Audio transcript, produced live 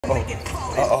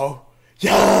Uh-oh.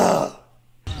 Yeah!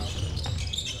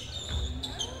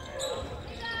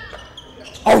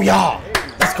 Oh, yeah!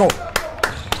 Let's go.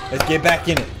 Let's get back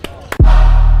in it.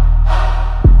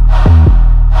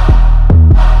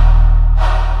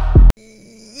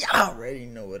 Y'all already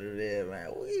know what it is,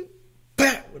 man. We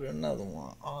back with another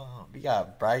one. Oh, we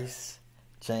got Bryce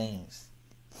James.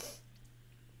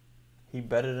 He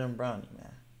better than Brownie,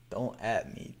 man. Don't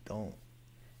at me. Don't.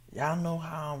 Y'all know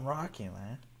how I'm rocking,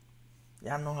 man.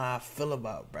 Y'all know how I feel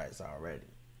about Bryce already.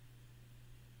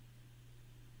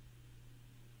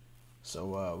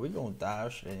 So we're gonna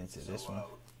dive straight into this one.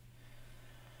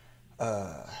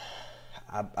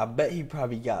 I bet he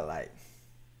probably got like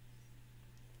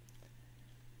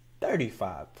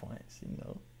 35 points, you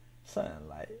know. Something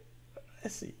like,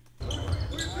 let's see.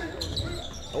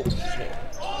 Oh shit.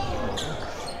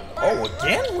 Oh,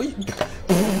 again?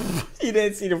 You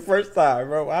didn't see the first time,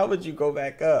 bro. Why would you go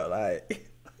back up? Like,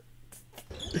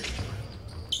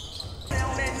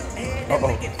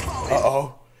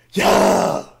 uh-oh.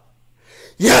 Yeah!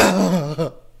 Yeah!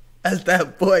 That's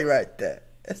that boy right there.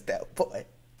 That's that boy.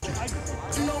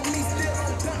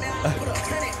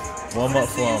 Warm up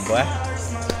for him, boy.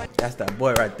 That's that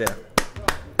boy right there.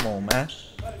 Come on, man.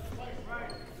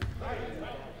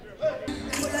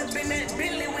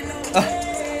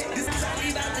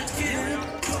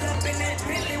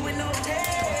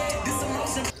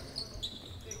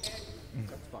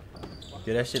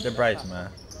 Get that shit to Bryce,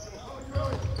 man.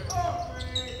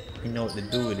 You know what to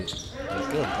do with it.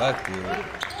 Good bucket.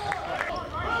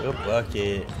 Good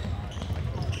bucket.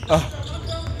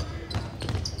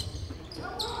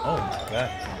 Oh my god,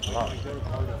 blocked.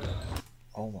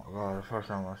 Oh my god, the first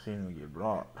time I seen him get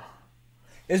blocked.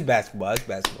 It's basketball, it's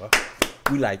basketball.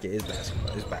 We like it, it's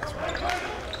basketball, it's basketball.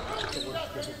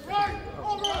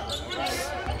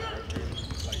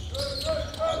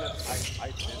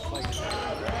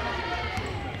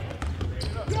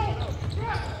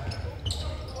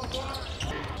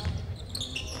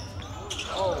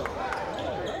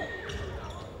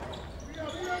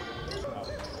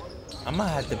 I might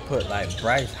have to put like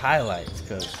Bryce highlights,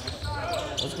 cause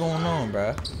what's going on,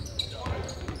 bro?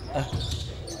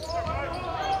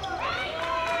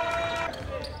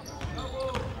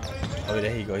 Oh,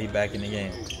 there he go. He back in the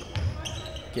game.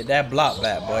 Get that block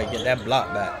back, boy. Get that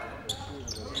block back.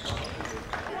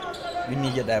 You need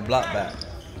to get that block back.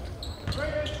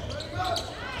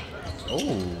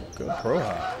 Oh, good pro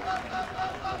hop.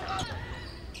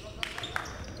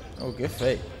 Oh, good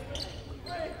fake.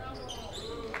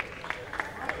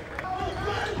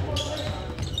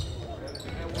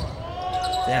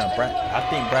 Damn, Bryce, I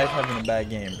think Bryce having a bad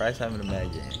game. Bryce having a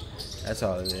bad game. That's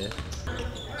all it is.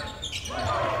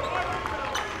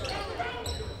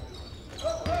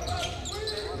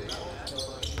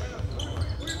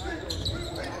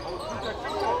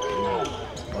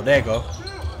 Oh, there you go.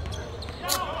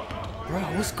 Bro,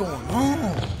 what's going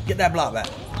on? Get that block back.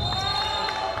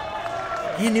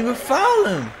 He didn't even foul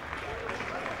him.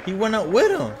 He went up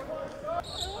with him.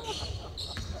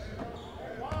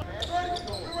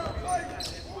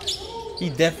 He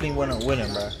definitely went up with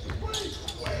him, bro.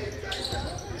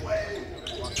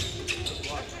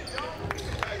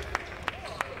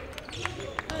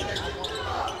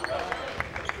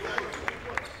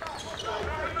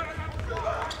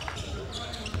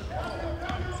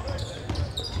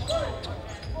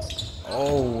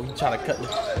 Oh, he tried to cut the...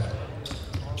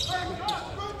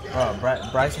 Bro,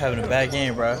 Bryce having a bad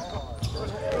game, bro.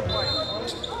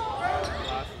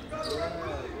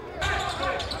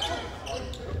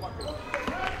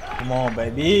 Come on,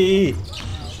 baby.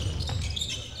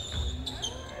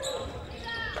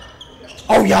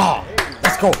 Oh, yeah.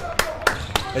 Let's go.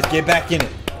 Let's get back in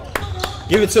it.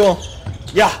 Give it to him.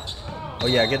 Yeah. Oh,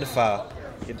 yeah. Get the foul.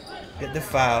 Get the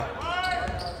foul.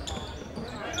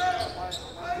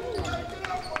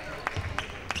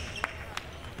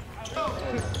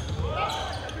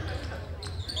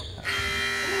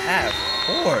 Half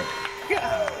court.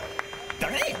 God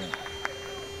damn.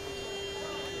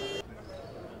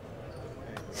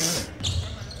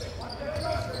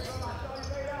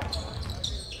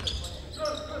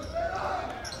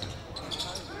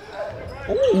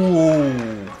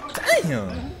 Ooh,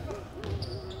 damn.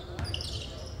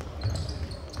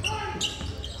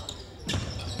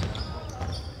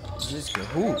 Just a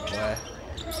hoop, boy.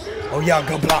 Oh, y'all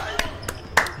go block.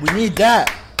 We need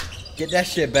that. Get that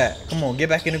shit back. Come on, get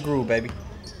back in the groove, baby.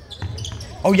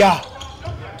 Oh, yeah.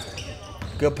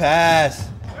 Good pass.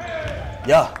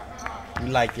 Yeah. We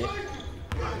like it.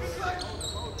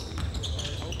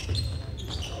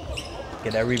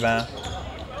 Get that rebound.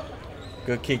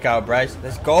 Good kick out, Bryce.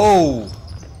 Let's go.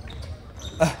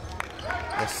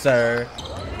 Yes, sir.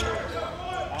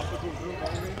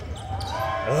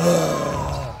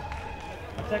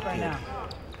 Check right now.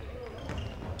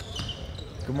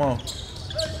 Come on.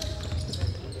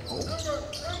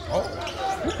 Oh,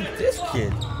 look at this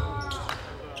kid.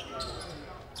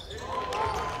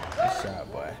 Good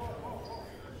shot, boy.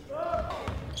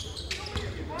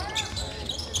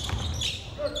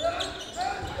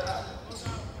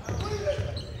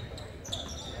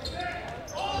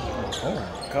 Oh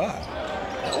my God.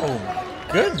 Oh my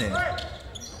goodness.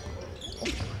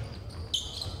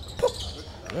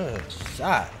 Good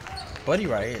shot. Buddy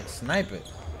right here. Snipe it.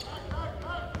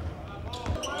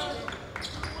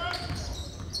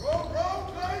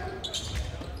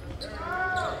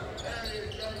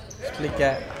 Split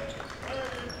cat.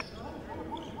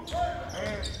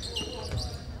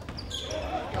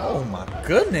 Oh my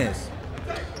goodness.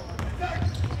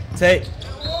 Take.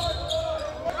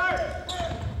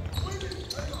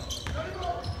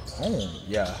 Oh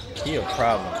yeah, he a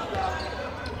problem.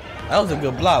 That was a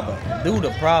good block, but dude,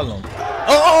 a problem.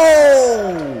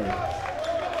 Oh!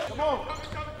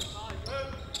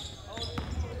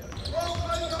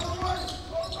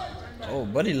 Oh,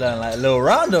 buddy, looking like little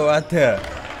Rondo out there.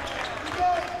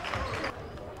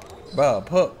 Bro,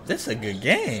 Pup, this is a good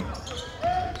game.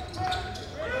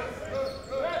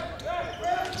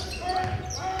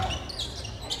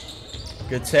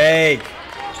 Good take.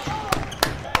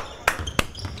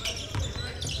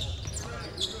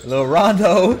 Little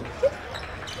Rondo.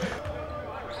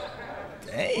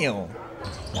 Damn.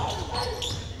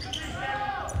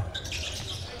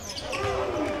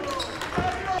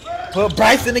 Put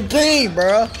Bryce in the game,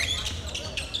 bro.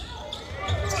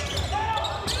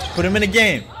 Put him in the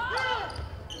game.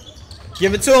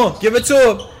 Give it to him. Give it to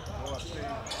him.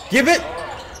 Give it.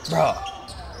 Bro.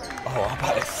 Oh, I'm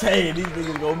about to say, these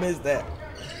niggas gonna miss that.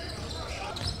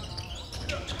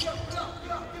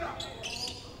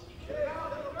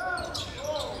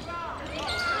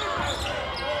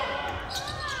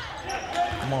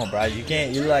 Come on, bro. You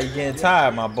can't. You look like you're getting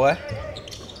tired, my boy.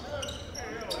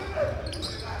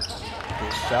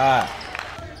 Good shot.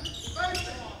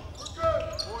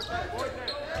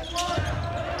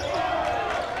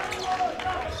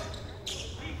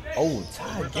 Oh,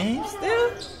 tied game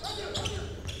still?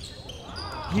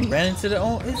 He ran into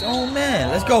his own man.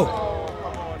 Let's go.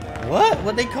 What?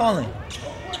 What they calling?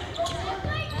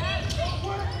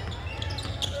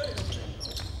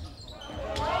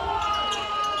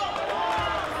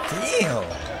 Damn.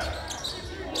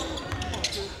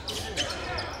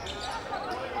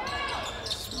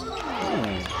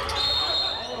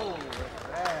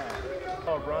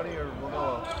 Oh, Ronnie or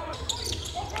Manoa?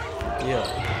 Yeah.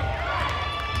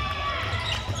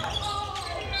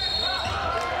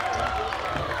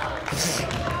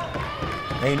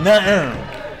 Ain't nothing.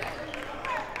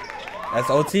 That's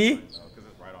OT? No, because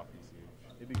it's right off PC.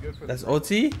 It'd be good for That's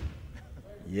OT?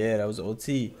 Yeah, that was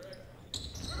OT.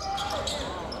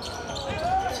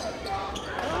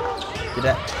 Get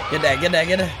that. Get that. Get that.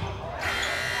 Get that.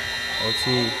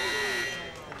 OT.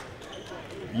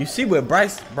 You see where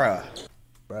Bryce, bruh.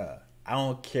 I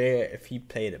don't care if he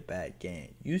played a bad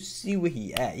game. You see where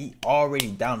he at. He already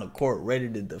down the court ready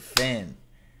to defend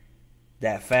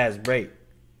that fast break.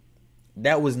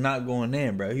 That was not going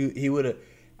in, bro. He would have.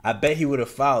 I bet he would have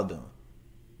fouled him.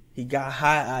 He got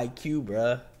high IQ,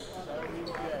 bro.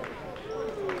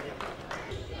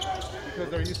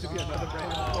 because there used to be another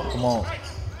brand. Come on.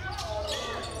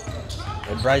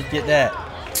 Hey, Bryce, get that.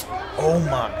 Oh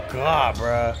my God,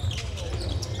 bro.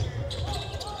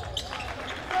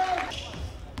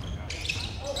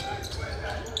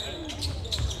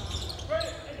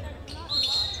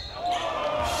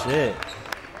 Shit.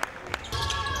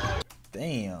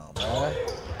 Damn, bro.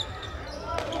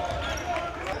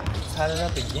 Tied it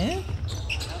up again?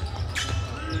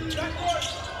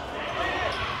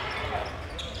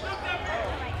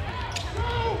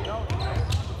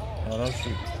 No, don't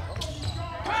shoot.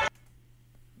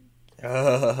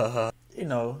 You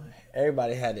know,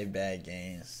 everybody had their bad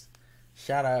games.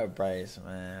 Shout out Bryce,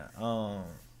 man.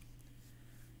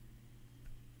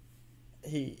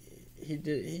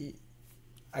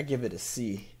 I give it a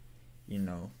C, you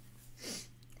know.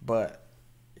 But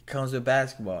it comes with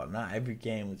basketball. Not every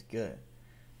game was good.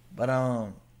 But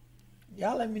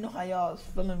y'all let me know how y'all was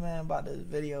feeling, man, about this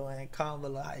video, and comment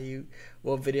below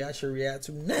what video I should react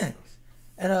to next.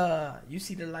 And you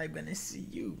see the like button and see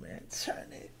you, man.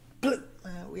 Turn it.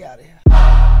 Man, we out of here.